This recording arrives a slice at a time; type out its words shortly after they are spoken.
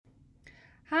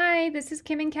Hi, this is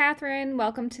Kim and Catherine.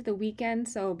 Welcome to the Weekend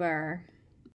Sober.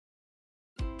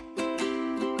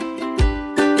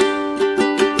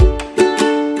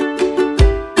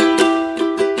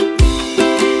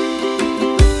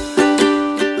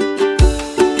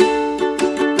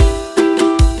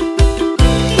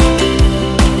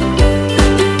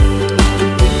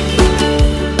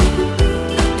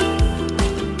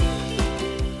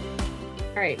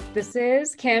 All right, this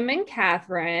is Kim and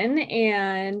Catherine,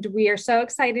 and we are so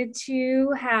excited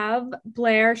to have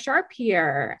Blair Sharp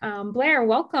here. Blair,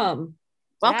 welcome.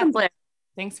 Welcome, Blair.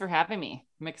 Thanks for having me.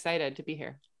 I'm excited to be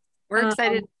here. We're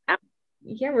excited.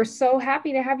 Yeah, we're so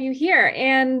happy to have you here.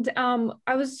 And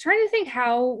I was trying to think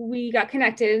how we got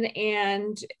connected,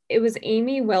 and it was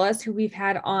Amy Willis, who we've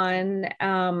had on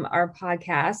our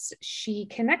podcast. She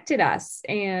connected us,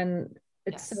 and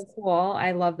it's so cool.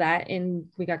 I love that. And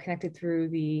we got connected through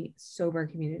the sober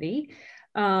community.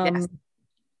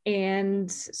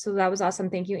 And so that was awesome.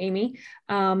 Thank you, Amy.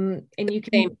 And you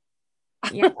can,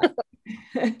 yeah.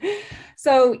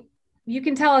 So you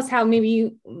can tell us how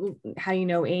you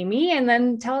know Amy, and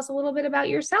then tell us a little bit about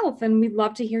yourself. And we'd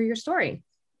love to hear your story.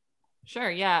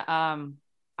 Sure. Yeah.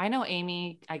 I know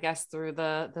Amy, I guess, through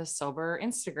the sober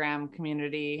Instagram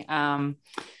community.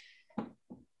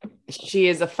 She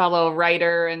is a fellow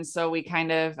writer. And so we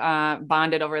kind of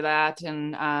bonded over that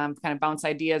and kind of bounce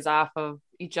ideas off of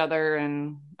each other.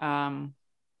 And tell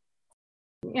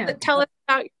us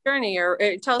about your journey, or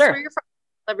tell us where you're from.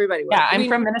 Everybody. Yeah, I'm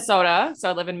from Minnesota. So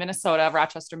I live in Minnesota,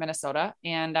 Rochester, Minnesota.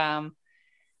 And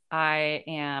I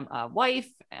am a wife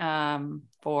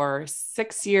for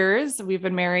 6 years. We've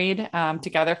been married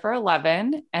together for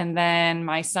 11. And then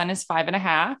my son is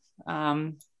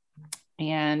 5.5.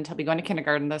 And he'll be going to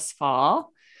kindergarten this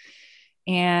fall.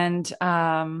 And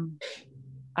I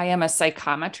am a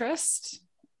psychometrist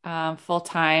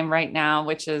full-time right now,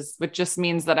 which just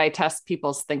means that I test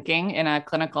people's thinking in a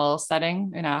clinical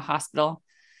setting in a hospital.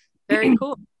 Very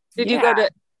cool. Did you go to,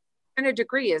 what kind of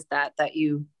degree is that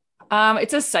you?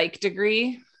 It's a psych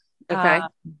degree. Okay.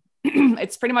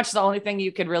 It's pretty much the only thing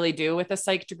you could really do with a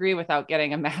psych degree without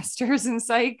getting a master's in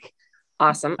psych.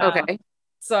 Awesome. Okay.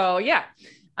 So yeah.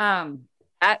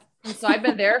 So I've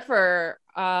been there for,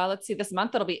 let's see, this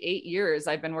month, it'll be 8 years.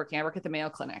 I work at the Mayo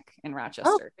Clinic in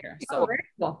Rochester here. So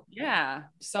cool. Yeah.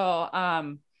 So,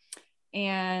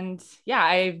 and yeah,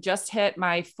 I've just hit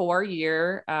my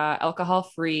 4-year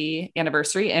alcohol-free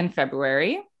anniversary in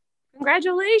February.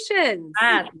 Congratulations.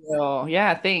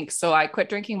 Yeah, thanks. So I quit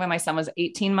drinking when my son was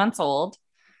 18 months old.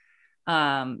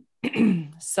 So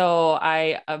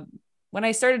when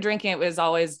I started drinking, it was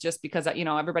always just because,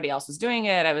 everybody else was doing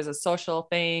it. It was a social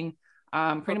thing.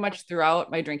 Pretty much throughout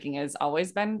my drinking has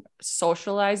always been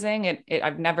socializing.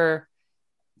 I've never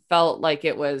felt like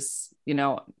it was,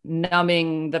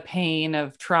 numbing the pain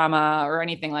of trauma or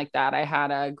anything like that. I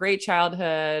had a great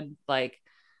childhood, like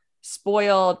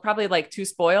spoiled, probably like too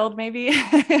spoiled, maybe,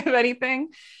 if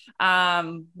anything.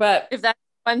 But if that's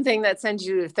one thing that sends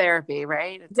you to therapy,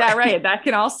 right? Right. That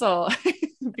can also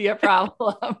be a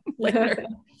problem later.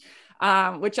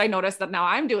 Which I noticed that now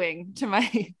I'm doing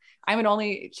I'm an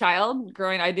only child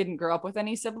I didn't grow up with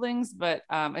any siblings, but,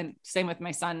 and same with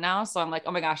my son now. So I'm like,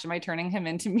 oh my gosh, am I turning him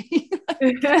into me?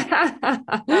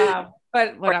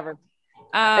 But whatever.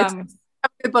 It's a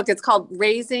good book. It's called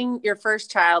Raising Your First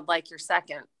Child Like Your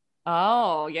Second.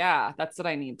 Oh yeah. That's what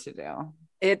I need to do.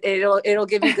 It'll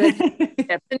give you good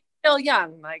tips. And still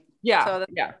young. Yeah.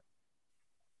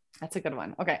 That's a good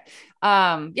one. Okay.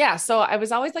 Yeah. So I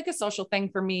was always like a social thing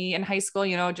for me in high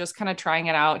school, just kind of trying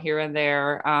it out here and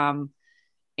there.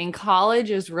 In college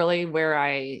is really where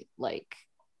I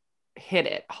hit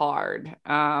it hard.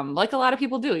 Like a lot of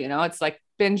people do, it's like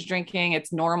binge drinking.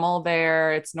 It's normal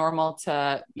there. It's normal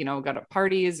to, go to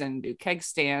parties and do keg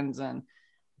stands and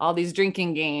all these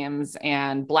drinking games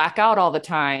and black out all the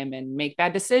time and make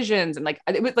bad decisions. And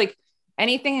it was like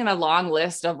anything in a long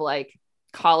list of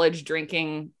college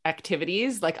drinking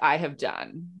activities I have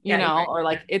done,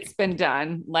 or it's been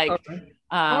done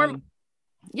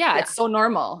it's so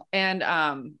normal. And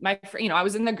I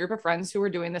was in the group of friends who were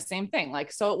doing the same thing.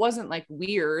 So it wasn't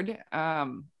weird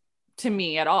to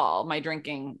me at all, my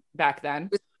drinking back then.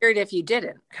 It was weird if you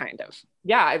didn't, kind of.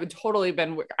 Yeah, I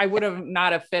would have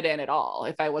not have fit in at all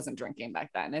if I wasn't drinking back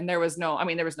then. And there was no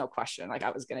question, I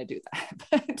was going to do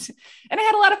that, and I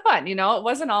had a lot of fun, it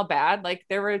wasn't all bad.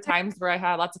 There were times where I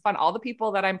had lots of fun. All the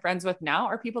people that I'm friends with now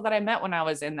are people that I met when I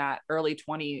was in that early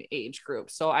 20 age group.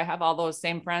 So I have all those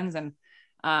same friends. And,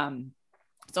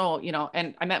 So,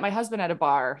 and I met my husband at a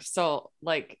bar. So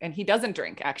like, and he doesn't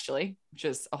drink actually, which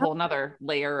is a whole nother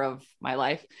layer of my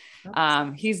life.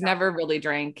 He's never really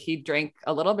drank. He drank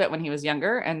a little bit when he was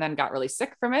younger and then got really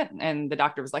sick from it. And the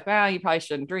doctor was like, well, you probably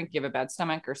shouldn't drink. You have a bad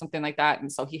stomach or something like that.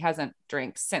 And so he hasn't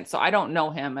drank since. So I don't know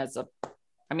him as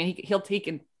he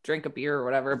can drink a beer or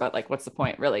whatever, but like, what's the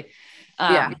point really?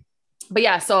 But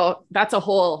yeah, so that's a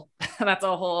whole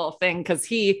thing. Cause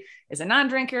he is a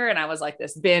non-drinker and I was like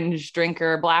this binge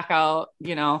drinker, blackout,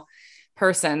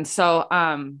 person. So,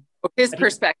 his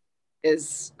perspective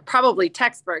is probably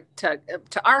textbook to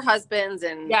our husbands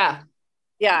and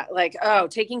like, oh,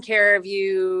 taking care of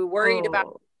you, worried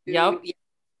about you. Yep. Yeah,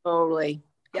 totally.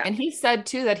 Yeah. And he said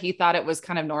too, that he thought it was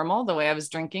kind of normal the way I was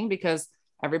drinking because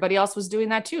everybody else was doing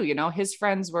that too. His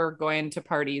friends were going to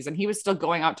parties and he was still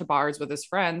going out to bars with his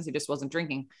friends. He just wasn't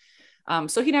drinking.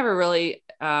 So he never really,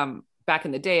 back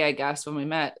in the day, I guess, when we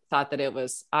met, thought that it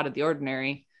was out of the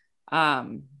ordinary.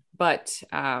 But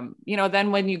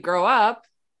then when you grow up,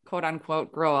 quote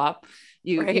unquote, grow up,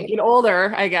 you get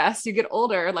older, I guess you get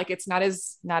older. Like it's not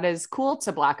as cool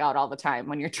to black out all the time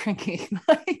when you're drinking.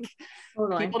 Like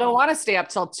people don't want to stay up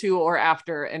till 2 or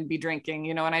after and be drinking,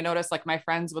 and I noticed like my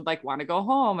friends would like want to go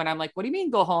home and I'm like, what do you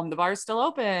mean go home? The bar's still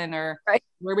open or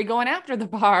where are we going after the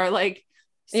bar? Like,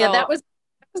 so, that was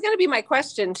going to be my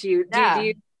question to you. Do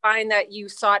you find that you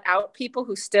sought out people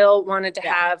who still wanted to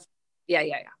have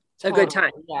a good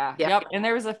time? Yep. And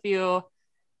there was a few,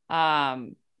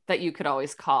 that you could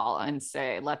always call and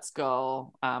say, let's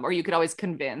go. Or you could always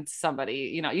convince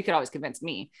somebody, you could always convince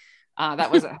me.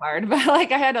 That wasn't hard, but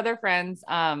like I had other friends,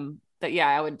 that,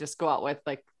 I would just go out with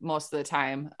like most of the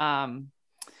time.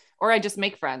 Or I just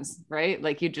make friends, right?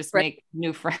 Like you just make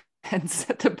new friends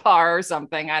at the bar or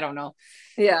something. I don't know.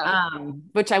 Yeah.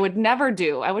 Which I would never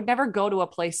do. I would never go to a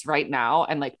place right now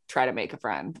and like try to make a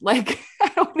friend. Like, I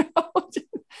don't know.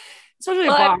 Especially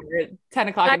a bar at 10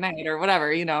 o'clock at night or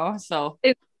whatever, so.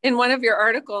 In one of your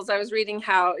articles, I was reading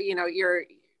how, you're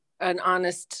an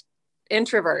honest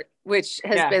introvert, which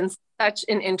has been such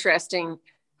an interesting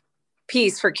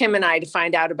piece for Kim and I to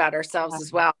find out about ourselves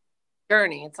as well.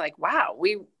 Journey. It's like, wow,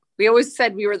 we always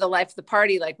said we were the life of the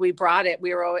party. Like we brought it.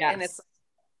 We were always, and it's.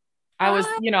 I was,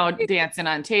 dancing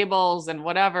on tables and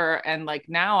whatever. And like,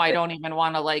 now I don't even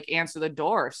want to like answer the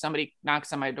door if somebody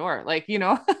knocks on my door. Like,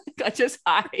 I just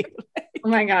hide. Oh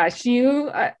my gosh.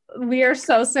 We are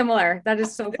so similar. That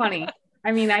is so funny.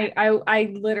 I mean,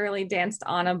 I literally danced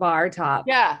on a bar top.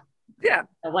 Yeah. Yeah.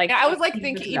 Like, I was like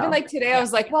thinking, even like today, I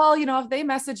was like, well, if they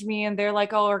message me and they're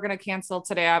like, oh, we're going to cancel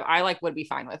today. I like would be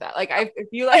fine with that. Like if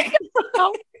you like,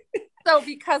 so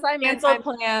because I cancel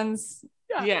plans.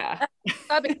 Yeah.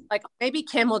 Like maybe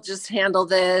Kim will just handle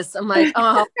this. I'm like,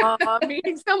 oh,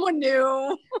 meeting someone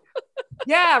new.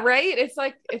 Yeah. Right. It's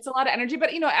like, it's a lot of energy, but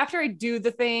after I do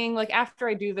the thing,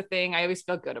 I always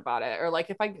feel good about it. Or like,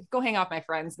 if I go hang out with my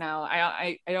friends now,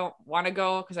 I don't want to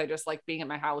go because I just like being in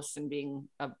my house and being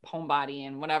a homebody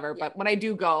and whatever. But when I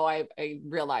do go, I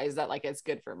realize that like, it's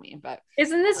good for me, but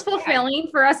isn't this fulfilling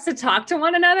for us to talk to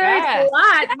one another? Yes. It's a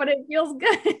lot, but it feels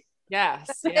good.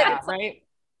 Yes. Yeah. Right.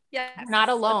 Yeah. Not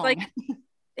alone. Like,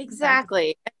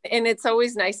 exactly. And it's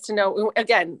always nice to know,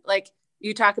 again, like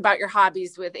you talk about your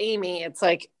hobbies with Amy. It's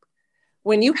like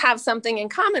when you have something in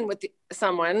common with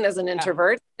someone as an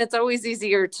introvert, it's always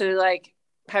easier to like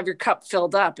have your cup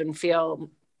filled up and feel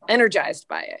energized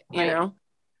by it, you know?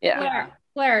 Yeah.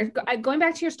 Blair, going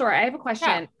back to your story, I have a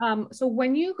question. So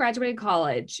when you graduated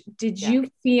college, did you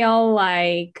feel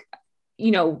like,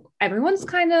 everyone's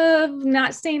kind of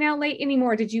not staying out late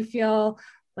anymore? Did you feel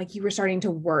like you were starting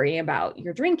to worry about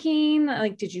your drinking?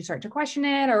 Like, did you start to question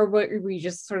it, or were you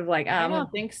just sort of like, I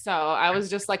don't think so. I was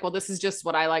just like, well, this is just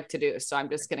what I like to do. So I'm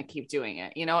just going to keep doing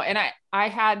it, and I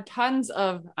had tons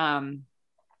of,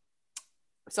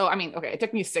 so, I mean, okay, it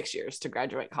took me 6 years to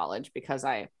graduate college because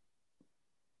I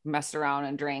messed around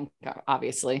and drank,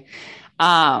 obviously,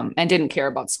 and didn't care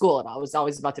about school at all. It was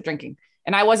always about the drinking.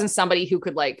 And I wasn't somebody who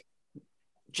could like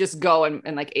just go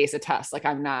and like ace a test. Like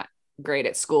I'm not great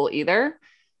at school either.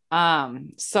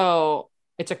 So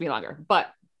it took me longer,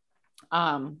 but,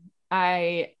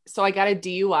 I got a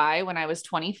DUI when I was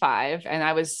 25 and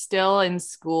I was still in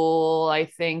school. I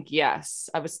think, yes,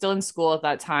 I was still in school at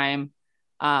that time.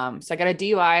 So I got a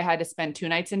DUI. I had to spend 2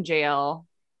 nights in jail,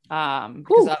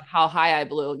 because of how high I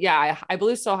blew. Yeah. I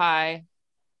blew so high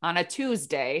on a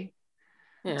Tuesday.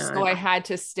 Yeah, so I had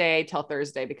to stay till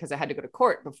Thursday because I had to go to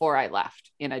court before I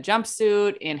left in a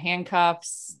jumpsuit, in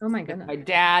handcuffs. Oh my goodness. My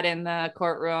dad in the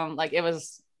courtroom. Like it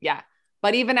was, yeah.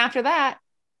 But even after that,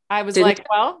 I was like,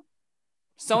 well,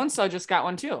 so-and-so just got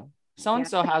one too.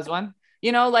 So-and-so has one,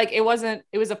 like it was a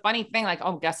funny thing. Like,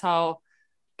 oh, guess how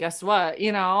guess what,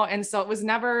 and so it was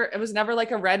never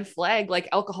like a red flag, like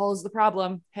alcohol is the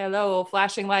problem. Hello,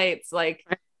 flashing lights, like,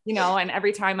 and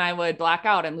every time I would black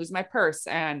out and lose my purse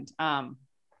and, end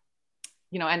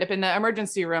up in the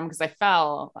emergency room because I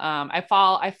fell. I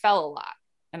fell a lot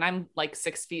and I'm like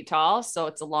 6 feet tall. So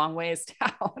it's a long ways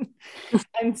down.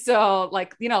 And so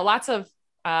like, lots of,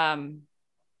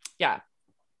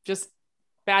 just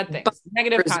bad things,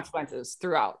 negative consequences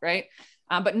throughout. Right.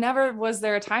 But never was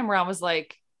there a time where I was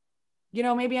like,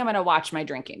 maybe I'm going to watch my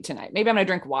drinking tonight. Maybe I'm going to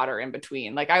drink water in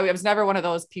between. Like I was never one of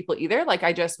those people either. Like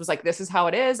I just was like, this is how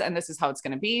it is. And this is how it's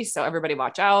going to be. So everybody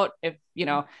watch out. If,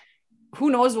 who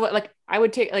knows what, like I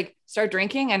would start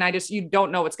drinking and you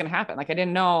don't know what's going to happen. Like I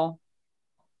didn't know.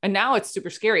 And now it's super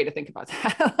scary to think about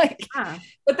that.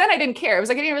 But then I didn't care. It was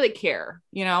like, I didn't really care.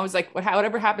 I was like,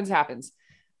 whatever happens, happens.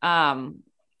 And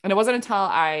it wasn't until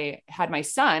I had my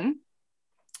son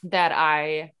that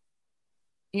I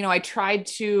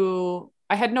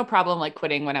had no problem like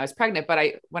quitting when I was pregnant, but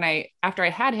after I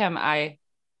had him,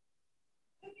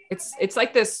 it's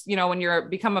like this, when you're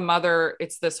become a mother,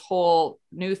 it's this whole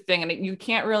new thing and you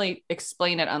can't really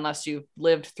explain it unless you've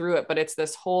lived through it. But it's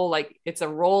this whole, like, it's a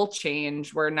role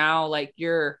change where now like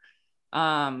you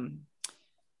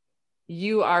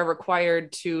are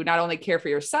required to not only care for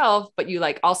yourself, but you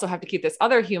like also have to keep this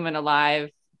other human alive,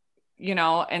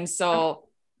 And so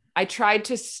I tried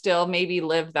to still maybe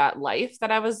live that life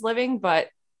that I was living, but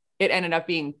it ended up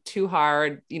being too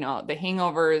hard. The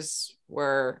hangovers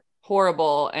were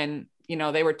horrible. And,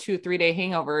 they were 2-3 day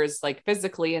hangovers, like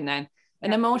physically, and then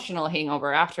an emotional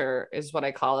hangover after is what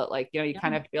I call it. Like, you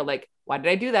kind of feel like, why did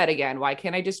I do that again? Why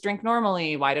can't I just drink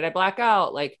normally? Why did I black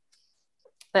out? Like,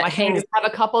 why can't I just have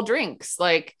a couple drinks?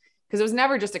 Like, cause it was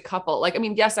never just a couple. Like, I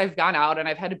mean, yes, I've gone out and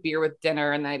I've had a beer with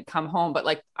dinner and then I'd come home, but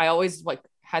like, I always like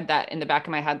had that in the back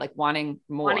of my head, like wanting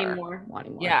more.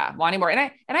 Yeah. Wanting more.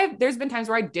 And there's been times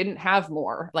where I didn't have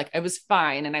more, like it was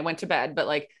fine. And I went to bed, but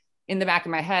like in the back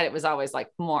of my head, it was always like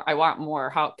more, I want more.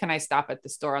 How can I stop at the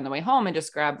store on the way home and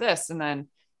just grab this? And then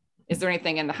is there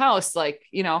anything in the house? Like,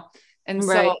 and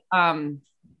so,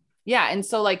 and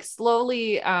so like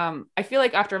slowly, I feel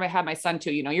like after I had my son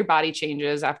too, your body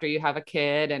changes after you have a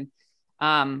kid. And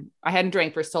I hadn't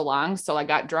drank for so long. So I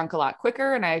got drunk a lot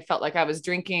quicker and I felt like I was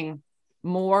drinking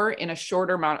more in a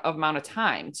shorter amount of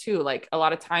time too. Like a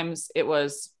lot of times it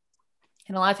was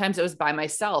by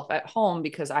myself at home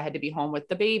because I had to be home with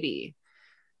the baby.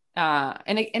 And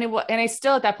I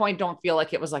still at that point don't feel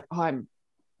like it was like, oh, I'm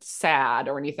sad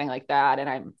or anything like that. And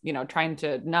I'm, trying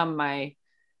to numb my,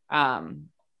 at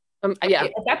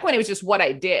that point, it was just what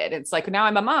I did. It's like, now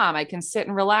I'm a mom, I can sit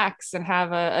and relax and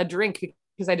have a drink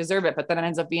because I deserve it. But then it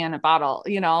ends up being a bottle,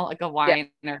 like a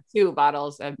wine or 2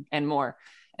 bottles and more.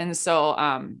 And so,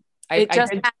 it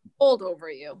just had hold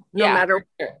over you no matter.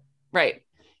 Sure. Right.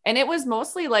 And it was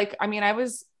mostly like, I mean, I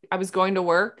was going to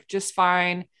work just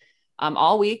fine,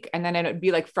 all week. And then it would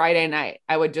be like Friday night,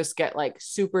 I would just get like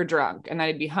super drunk and then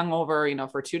I'd be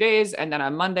hungover, for 2 days. And then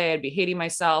on Monday, I'd be hating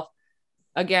myself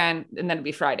again. And then it'd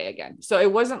be Friday again. So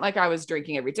it wasn't like I was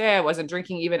drinking every day. I wasn't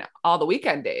drinking even all the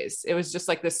weekend days. It was just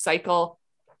like this cycle.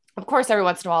 Of course, every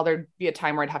once in a while, there'd be a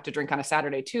time where I'd have to drink on a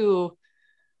Saturday too,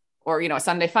 or, a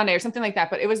Sunday fun day or something like that.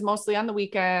 But it was mostly on the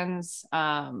weekends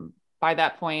by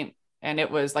that point. And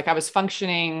it was like, I was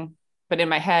functioning, but in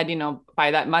my head,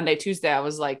 by that Monday, Tuesday, I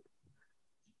was like,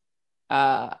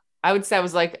 I would say I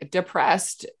was like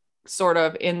depressed sort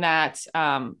of in that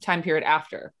time period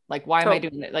after, like, why am I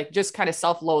doing it? Like just kind of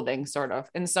self-loathing sort of.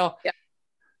 And so,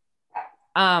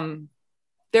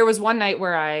 there was one night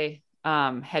where I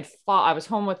I was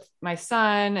home with my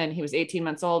son and he was 18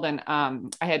 months old. And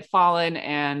I had fallen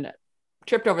and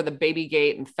tripped over the baby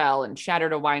gate and fell and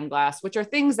shattered a wine glass, which are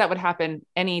things that would happen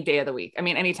any day of the week. I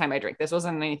mean, anytime I drink, this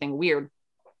wasn't anything weird,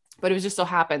 but it was just so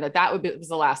happened that it was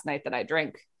the last night that I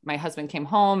drank. My husband came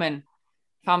home and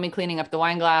found me cleaning up the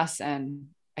wine glass. And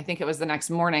I think it was the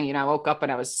next morning, I woke up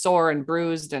and I was sore and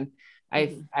bruised. And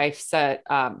I said,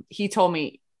 he told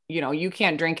me, you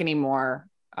can't drink anymore.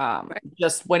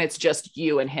 Just when it's just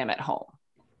you and him at home,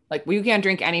 like you can't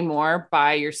drink anymore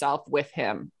by yourself with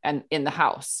him and in the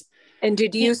house. And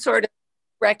did you sort of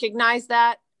recognize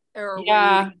that? Or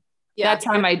that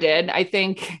time I did. I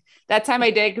think that time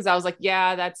I did because I was like,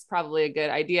 yeah, that's probably a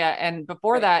good idea. And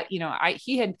before that,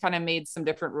 he had kind of made some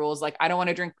different rules. Like, I don't want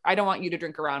to drink. I don't want you to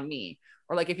drink around me.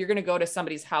 Or like, if you're going to go to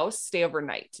somebody's house, stay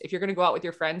overnight. If you're going to go out with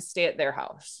your friends, stay at their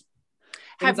house.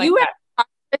 Have you ever talked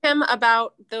to him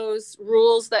about those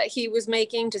rules that he was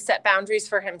making to set boundaries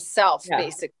for himself,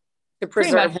 basically, to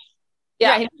preserve?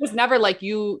 Yeah. He was never like,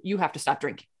 you have to stop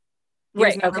drinking. He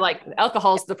was never like,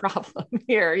 alcohol's the problem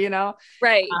here,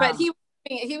 Right. But he was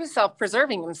he was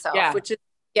self-preserving himself, Yeah. which is,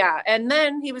 yeah. And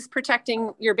then he was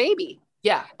protecting your baby.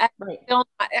 Yeah. Right.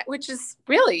 Which is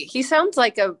really, he sounds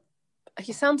like a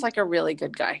really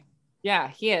good guy. Yeah,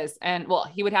 he is. And well,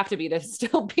 he would have to be to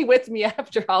still be with me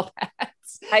after all that.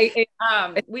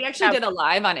 We actually did a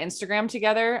live on Instagram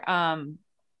together.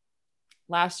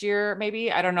 Last year, maybe,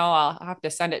 I don't know. I'll have to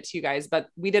send it to you guys, but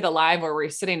we did a live where we're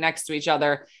sitting next to each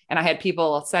other and I had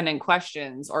people send in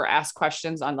questions or ask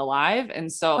questions on the live. And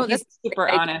so he's super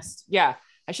honest. Yeah,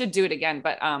 I should do it again.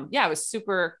 But yeah, it was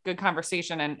super good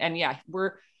conversation. And yeah,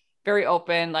 we're very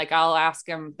open. Like I'll ask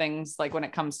him things like when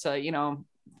it comes to, you know,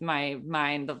 my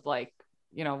mind of like,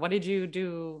 you know, what did you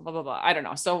do? Blah, blah, blah. I don't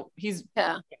know. So he's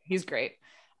great.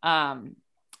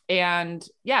 And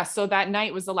yeah, so that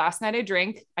night was the last night I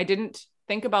drank. I didn't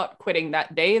think about quitting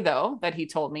that day though, that he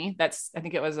told me. I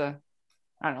think it was I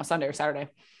don't know, Sunday or Saturday,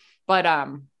 but I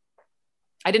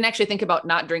didn't actually think about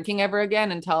not drinking ever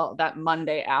again until that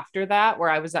Monday after that, where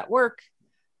I was at work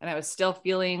and I was still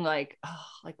feeling like, oh,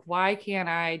 like, why can't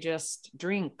I just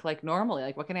drink like normally?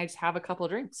 Like, what can I just have a couple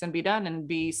of drinks and be done and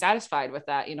be satisfied with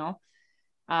that, you know?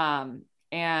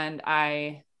 And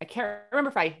I can't remember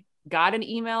if I got an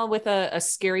email with a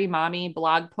scary mommy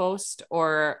blog post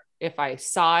or if I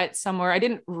saw it somewhere. I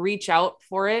didn't reach out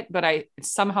for it, but it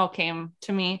somehow came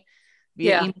to me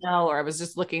via email, or I was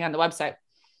just looking on the website.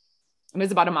 It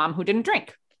was about a mom who didn't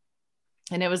drink.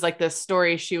 And it was like this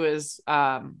story. She was,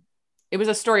 it was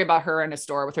a story about her in a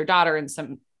store with her daughter and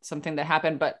something that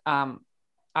happened. But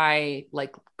I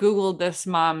like Googled this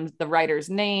mom, the writer's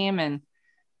name, and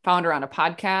found her on a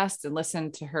podcast and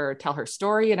listened to her tell her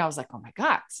story. And I was like, oh my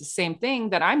God, it's the same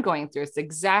thing that I'm going through. It's the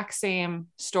exact same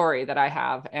story that I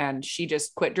have. And she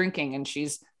just quit drinking and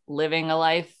she's living a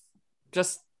life.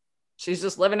 She's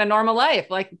just living a normal life.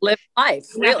 Like live life.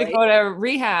 She didn't have to go to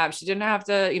rehab. She didn't have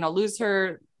to, you know, lose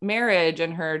her marriage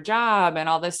and her job and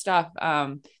all this stuff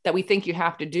that we think you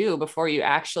have to do before you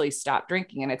actually stop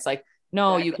drinking. And it's like,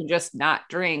 no, you can just not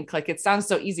drink. Like it sounds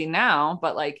so easy now,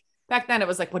 but like, back then it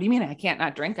was like, what do you mean I can't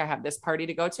not drink? I have this party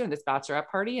to go to and this bachelorette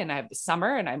party and I have the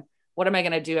summer and what am I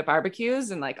going to do at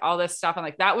barbecues and like all this stuff. And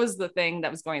like, that was the thing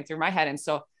that was going through my head. And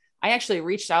so I actually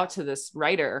reached out to this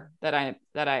writer that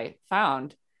I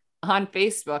found on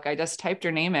Facebook. I just typed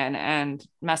her name in and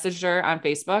messaged her on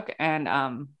Facebook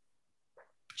and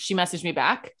she messaged me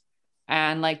back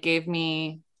and like gave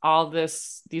me all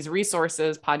these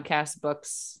resources, podcasts,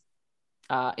 books,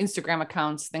 Instagram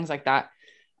accounts, things like that.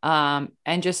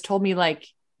 And just told me like,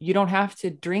 you don't have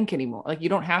to drink anymore. Like you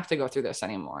don't have to go through this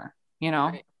anymore, you know?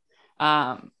 Right.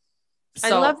 So I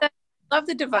love that. Love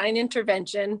the divine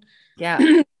intervention. Yeah.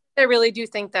 I really do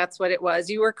think that's what it was.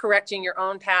 You were correcting your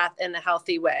own path in a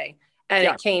healthy way and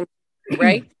it came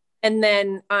right. And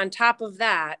then on top of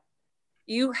that,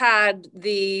 you had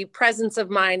the presence of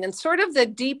mind and sort of the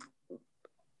deep,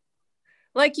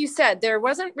 like you said, there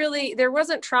wasn't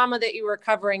trauma that you were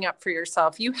covering up for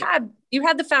yourself. You had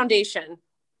the foundation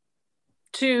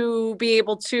to be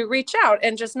able to reach out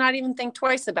and just not even think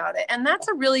twice about it. And that's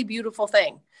a really beautiful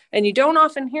thing. And you don't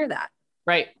often hear that.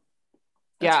 Right.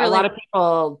 Yeah. A lot of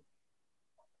people,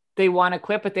 they want to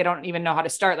quit, but they don't even know how to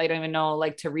start. They don't even know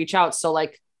like to reach out. So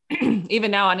like,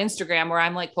 even now on Instagram where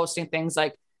I'm like posting things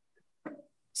like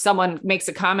someone makes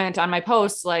a comment on my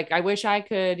post, like, I wish I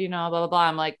could, you know, blah, blah, blah.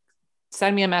 I'm like,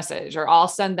 send me a message or I'll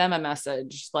send them a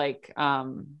message. Like,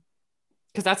 cause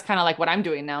that's kind of like what I'm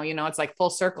doing now, you know, it's like full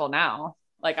circle now.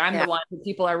 Like I'm the one who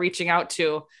people are reaching out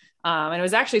to. And it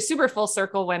was actually super full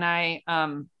circle when I,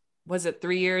 was it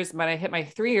 3 years when I hit my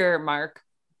 3-year mark,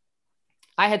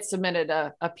 I had submitted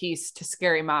a piece to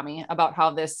Scary Mommy about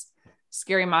how this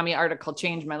Scary Mommy article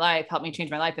changed my life, helped me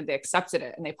change my life. And they accepted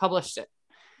it and they published it.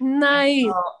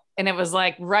 Nice. And it was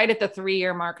like right at the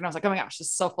 3-year mark. And I was like, oh my gosh, this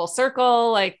is so full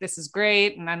circle. Like, this is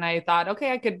great. And then I thought,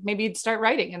 okay, I could maybe start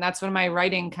writing. And that's when my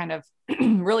writing kind of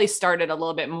really started a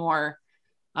little bit more.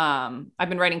 I've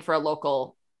been writing for a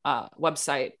local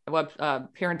website,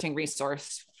 parenting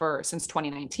resource since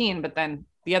 2019. But then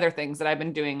the other things that I've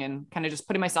been doing and kind of just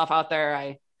putting myself out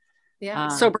there.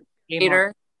 Sober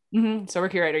curator. Sober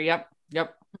curator. Yep.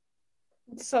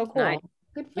 It's so cool. Nice.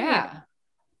 Good for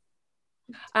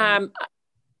you.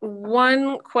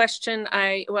 One question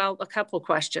a couple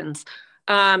questions.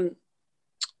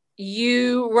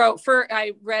 You wrote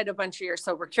I read a bunch of your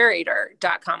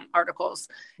sobercurator.com articles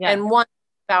and one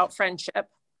about friendship.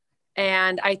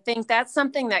 And I think that's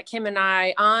something that Kim and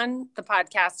I on the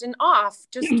podcast and off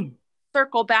just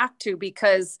circle back to,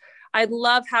 because I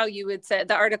love how you would say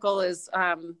the article is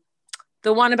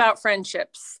the one about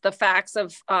friendships, the facts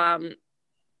of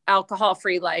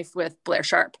alcohol-free life with Blair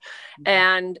Sharp.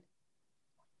 And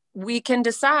we can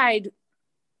decide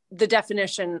the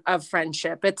definition of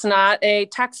friendship. It's not a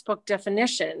textbook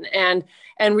definition, and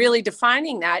really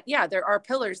defining that. Yeah, there are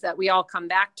pillars that we all come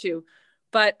back to,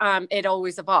 but it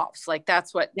always evolves. Like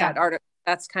that's what that article,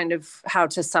 that's kind of how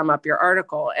to sum up your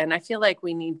article. And I feel like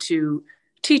we need to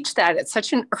teach that at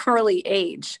such an early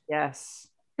age. Yes.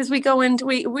 Because we go into,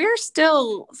 we're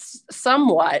still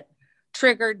somewhat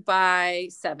triggered by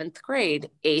 7th grade,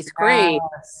 8th grade,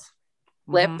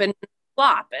 flip and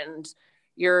flop, and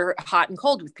you're hot and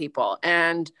cold with people.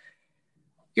 And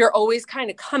you're always kind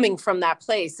of coming from that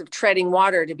place of treading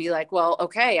water to be like, well,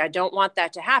 okay, I don't want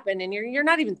that to happen. And you're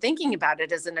not even thinking about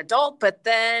it as an adult, but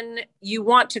then you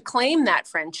want to claim that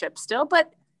friendship still,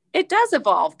 but it does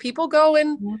evolve. People go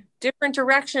in different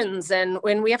directions, and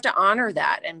when we have to honor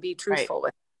that and be truthful with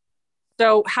it.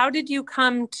 So how did you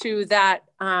come to that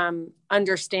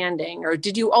understanding, or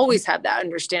did you always have that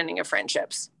understanding of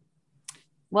friendships?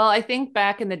 Well, I think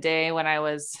back in the day when I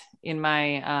was in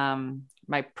my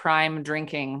my prime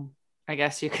drinking, I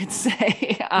guess you could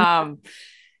say,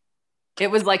 it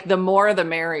was like the more the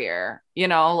merrier, you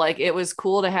know, like it was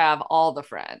cool to have all the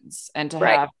friends and to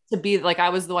have to be like, I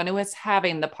was the one who was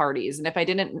having the parties. And if I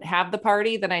didn't have the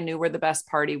party, then I knew where the best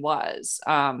party was.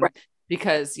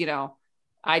 Because, you know,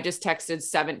 I just texted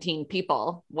 17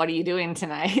 people, what are you doing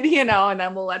tonight? You know, and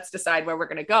then let's decide where we're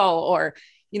going to go. Or,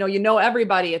 you know,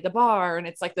 everybody at the bar, and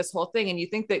it's like this whole thing. And you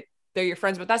think that they're your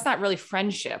friends, but that's not really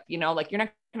friendship. You know, like you're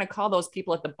not going to call those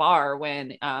people at the bar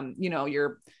when, you know,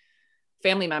 your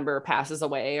family member passes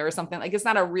away or something. Like it's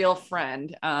not a real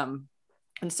friend. And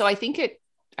so I think it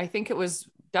was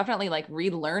definitely like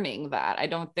relearning that. I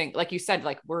don't think, like you said,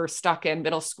 like we're stuck in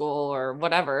middle school or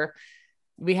whatever.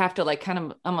 We have to like kind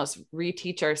of almost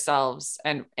reteach ourselves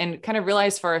and kind of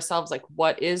realize for ourselves, like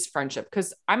what is friendship?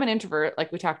 Cause I'm an introvert,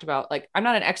 like we talked about, like I'm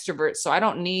not an extrovert. So I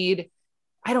don't need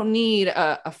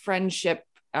a friendship.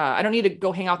 I don't need to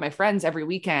go hang out with my friends every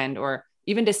weekend or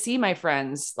even to see my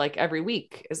friends like every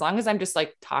week, as long as I'm just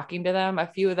like talking to them, a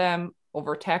few of them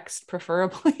over text,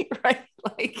 preferably, right?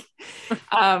 Like,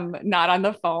 not on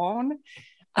the phone.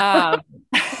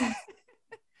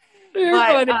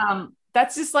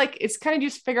 That's just like, it's kind of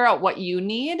just figure out what you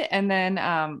need. And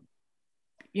then,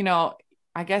 you know,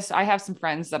 I guess I have some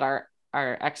friends that are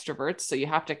extroverts. So you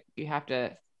have to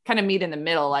kind of meet in the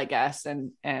middle, I guess.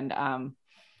 And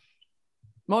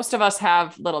most of us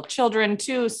have little children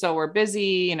too. So we're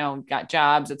busy, you know, got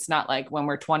jobs. It's not like when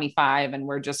we're 25 and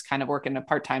we're just kind of working a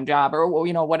part-time job or,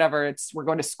 you know, whatever, we're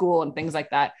going to school and things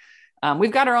like that.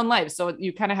 We've got our own lives. So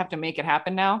you kind of have to make it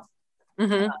happen now.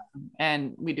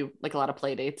 And we do like a lot of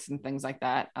play dates and things like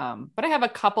that. But I have a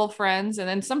couple friends, and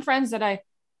then some friends that a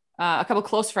couple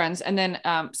close friends, and then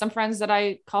some friends that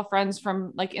I call friends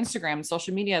from like Instagram and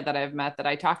social media that I've met that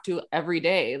I talk to every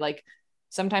day, like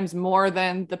sometimes more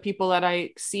than the people that I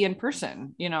see in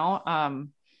person, you know,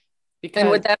 because. And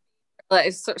would that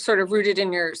is sort of rooted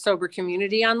in your sober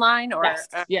community online, or? Yes.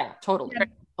 Yeah, totally. Yeah.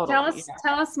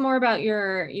 Tell us more about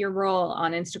your role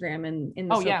on Instagram and in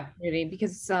the community,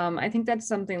 because I think that's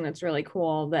something that's really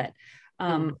cool that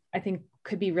I think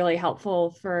could be really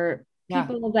helpful for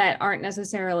people that aren't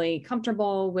necessarily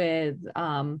comfortable with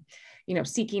you know,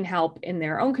 seeking help in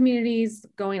their own communities.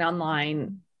 Going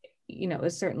online, you know,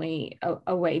 is certainly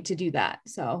a way to do that.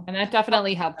 So, and that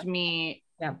definitely helped me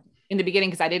in the beginning,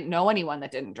 because I didn't know anyone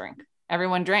that didn't drink.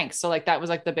 Everyone drank. So like, that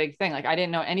was like the big thing. Like I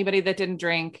didn't know anybody that didn't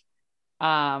drink.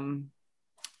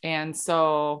 And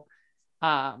so,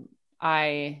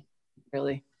 I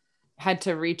really had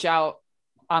to reach out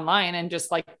online and just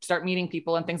like start meeting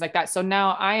people and things like that. So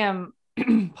now I am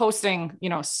posting, you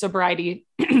know, sobriety,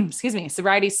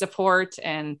 sobriety support,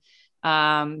 and,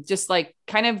 just like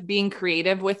kind of being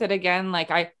creative with it again.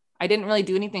 Like I didn't really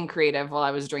do anything creative while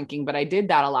I was drinking, but I did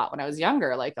that a lot when I was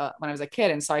younger, like when I was a kid.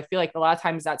 And so I feel like a lot of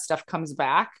times that stuff comes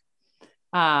back.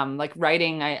 Like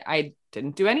writing, I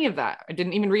didn't do any of that. I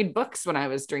didn't even read books when I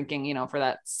was drinking, you know, for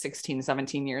that 16,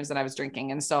 17 years that I was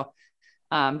drinking. And so,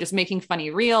 just making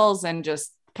funny reels and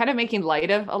just kind of making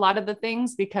light of a lot of the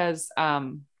things, because,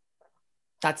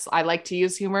 I like to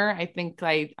use humor. I think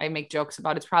I make jokes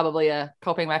about it's probably a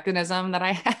coping mechanism that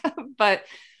I have, but,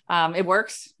 it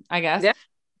works, I guess. Yeah.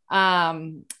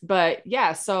 But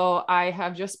yeah, so I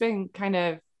have just been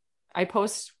I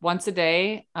post once a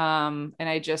day. And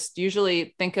I just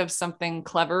usually think of something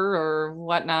clever or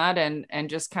whatnot, and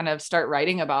just kind of start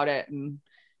writing about it. And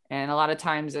a lot of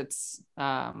times it's,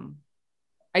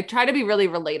 I try to be really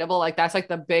relatable. Like that's like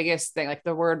the biggest thing, like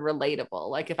the word relatable.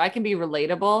 Like if I can be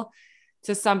relatable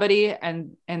to somebody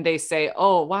and they say,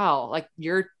 oh, wow, like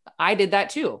I did that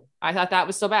too. I thought that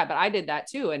was so bad, but I did that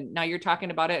too. And now you're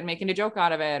talking about it and making a joke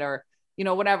out of it, or, you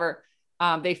know, whatever.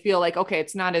 they feel like, okay,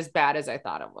 it's not as bad as I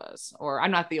thought it was, or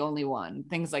I'm not the only one,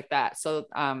 things like that. So,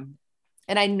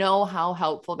 and I know how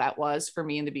helpful that was for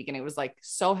me in the beginning. It was like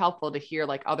so helpful to hear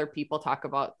like other people talk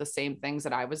about the same things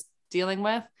that I was dealing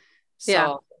with.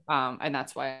 So, and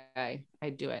that's why I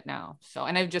do it now. So,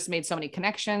 and I've just made so many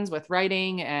connections with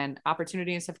writing, and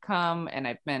opportunities have come, and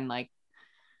I've been like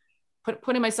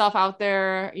putting myself out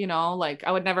there, you know, like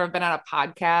I would never have been on a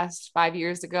podcast 5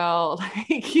 years ago,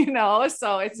 like, you know,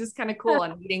 so it's just kind of cool,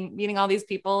 and meeting all these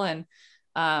people, and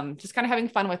just kind of having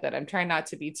fun with it. I'm trying not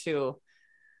to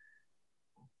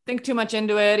think too much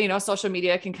into it. You know, social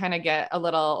media can kind of get a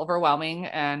little overwhelming,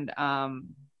 and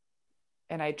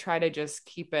I try to just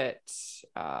keep it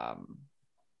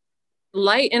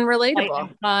light and relatable, light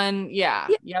and fun. Yeah.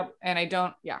 Yep. And I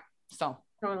don't, so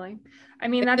totally. I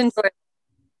mean, that's,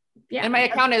 and my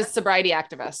account is Sobriety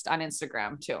Activist on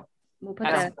Instagram too. We'll put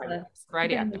that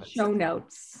Sobriety in the show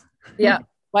notes. Yeah.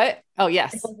 What? Oh,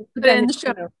 yes. Put that in the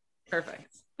show notes.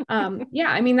 Perfect. Yeah,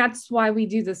 I mean, that's why we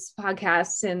do this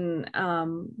podcast, and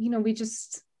you know, we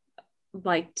just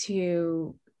like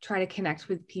to try to connect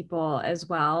with people as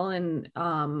well. And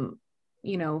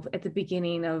you know, at the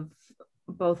beginning of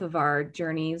both of our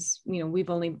journeys, you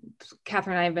know,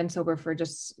 Catherine and I have been sober for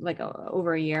just like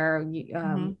over a year,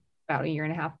 about a year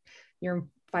and a half, year and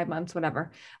 5 months,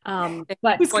 whatever.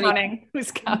 But who's counting?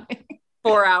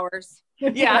 4 hours.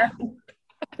 Yeah.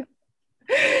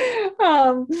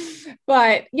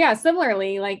 But yeah,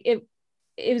 similarly, like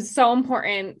it was so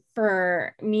important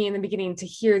for me in the beginning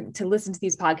to listen to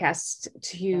these podcasts,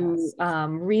 to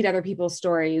read other people's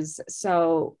stories.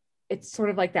 So it's sort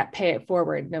of like that pay it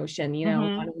forward notion, you know,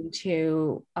 wanting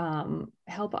to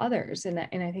help others. And I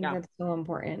think that's so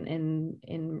important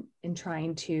in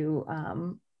trying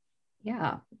to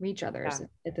reach others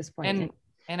at this point.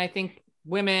 And I think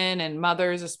women and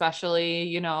mothers, especially,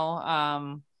 you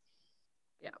know,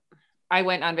 I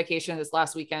went on vacation this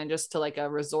last weekend just to like a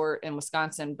resort in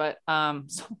Wisconsin, but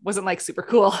so wasn't like super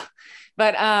cool.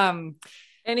 But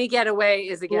any getaway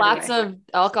is a getaway. Lots of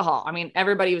alcohol. I mean,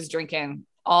 everybody was drinking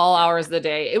all hours of the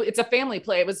day. It's a family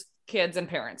play. It was kids and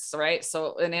parents, right?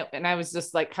 So and I was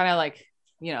just like kind of like,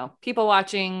 you know, people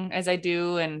watching as I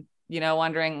do, and you know,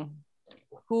 wondering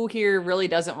who here really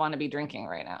doesn't want to be drinking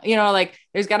right now. You know, like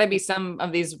there's got to be some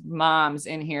of these moms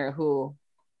in here who.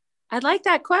 I'd like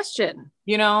that question.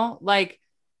 You know, like,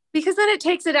 because then it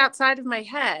takes it outside of my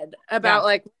head about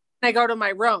like, I go to my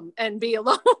room and be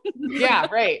alone. Yeah.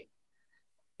 Right.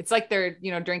 It's like they're,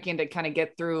 you know, drinking to kind of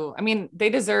get through. I mean, they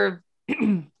deserve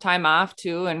time off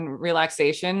too, and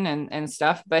relaxation and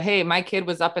stuff. But hey, my kid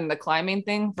was up in the climbing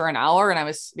thing for an hour, and I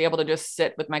was able to just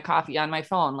sit with my coffee on my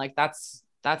phone. Like that's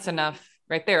enough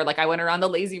right there. Like I went around the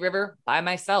lazy river by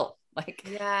myself. Like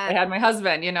I had my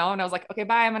husband, you know, and I was like, okay,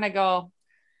 bye. I'm going to go.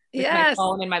 With my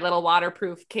phone in my little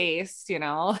waterproof case, you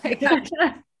know, like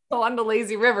go on the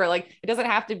lazy river. Like it doesn't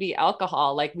have to be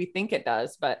alcohol like we think it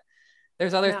does, but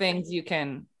there's other things you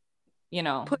can, you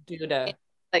know, do to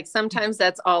like, sometimes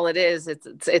that's all it is.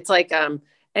 It's like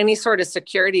any sort of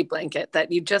security blanket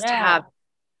that you just have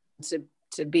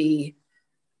to be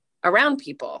around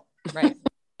people. Right.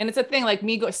 And it's a thing like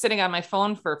me sitting on my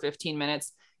phone for 15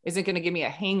 minutes isn't going to give me a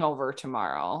hangover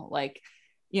tomorrow. Like,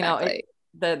 you know,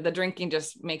 the drinking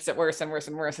just makes it worse and worse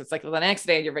and worse. It's like the next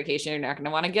day of your vacation, you're not going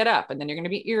to want to get up, and then you're going to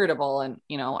be irritable. And,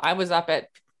 you know, I was up at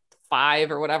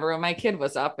 5 or whatever when my kid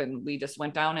was up, and we just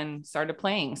went down and started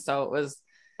playing. So it was,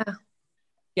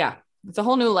 it's a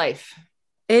whole new life.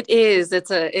 It is.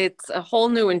 It's a whole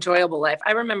new enjoyable life.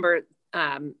 I remember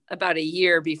about a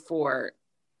year before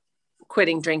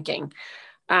quitting drinking,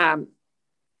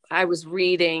 I was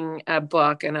reading a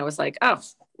book, and I was like, oh,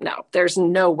 no, there's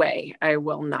no way I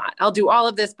will not. I'll do all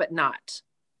of this, but not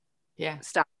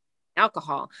stop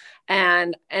alcohol.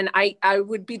 And I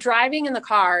would be driving in the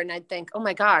car, and I'd think, oh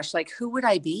my gosh, like who would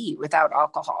I be without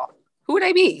alcohol? Who would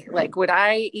I be? Like, would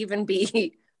I even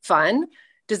be fun?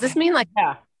 Does this mean like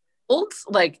old,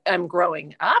 like I'm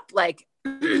growing up? Like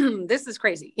this is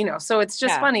crazy, you know? So it's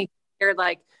just funny. You're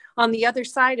like on the other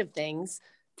side of things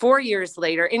 4 years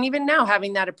later, and even now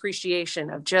having that appreciation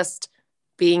of just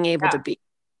being able to be.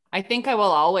 I think I will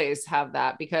always have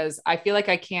that, because I feel like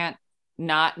I can't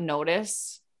not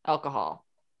notice alcohol.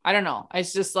 I don't know.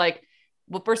 It's just like,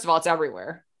 well, first of all, it's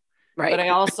everywhere. Right. But I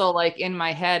also like in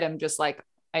my head, I'm just like,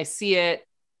 I see it.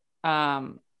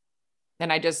 And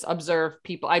I just observe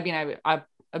people. I mean, I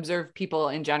observe people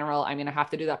in general. I mean, I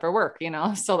have to do that for work, you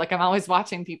know? So like, I'm always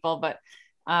watching people, but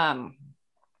I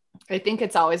think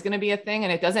it's always going to be a thing,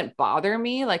 and it doesn't bother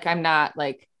me. Like, I'm not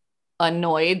like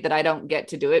annoyed that I don't get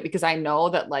to do it, because I know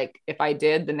that like if I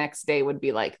did, the next day would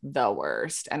be like the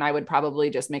worst and I would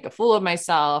probably just make a fool of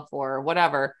myself or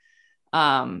whatever.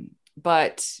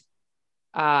 But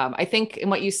I think in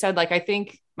what you said, like I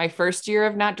think my first year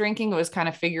of not drinking was kind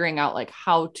of figuring out like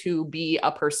how to be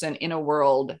a person in a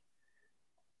world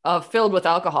of filled with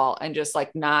alcohol and just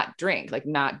like not drink, like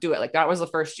not do it. Like that was the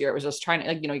first year. It was just trying to,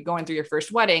 like, you know, going through your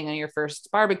first wedding and your first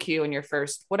barbecue and your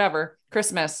first whatever,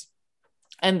 Christmas.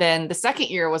 And then the second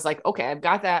year was like, okay, I've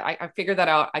got that. I figured that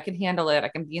out. I can handle it. I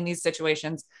can be in these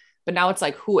situations. But now it's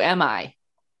like, who am I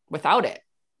without it?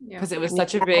 Because it was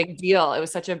such a big deal. It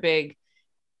was such a big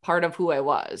part of who I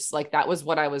was. Like that was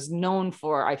what I was known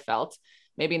for. I felt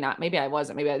maybe not, maybe I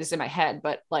wasn't, maybe I just in my head,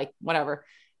 but like whatever.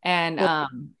 And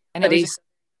it was just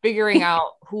figuring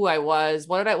out who I was.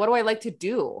 What do I like to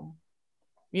do?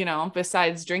 You know,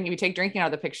 besides drinking, if you take drinking out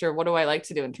of the picture, what do I like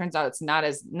to do? And it turns out it's not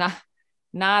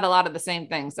a lot of the same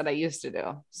things that I used to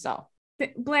do. So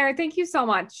Blair, thank you so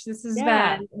much. This has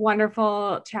been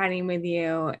wonderful chatting with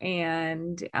you.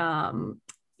 And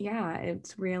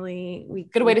it's really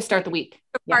good way to start the week.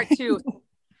 Part two.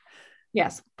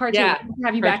 Yes, part two.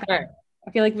 Have you back on.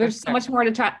 I feel like there's so much more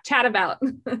to chat about.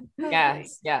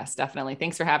 Yes, definitely.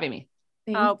 Thanks for having me.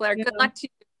 Blair, good luck to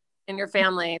you and your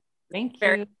family. Thank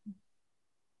you.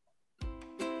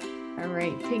 All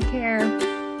right, take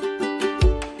care.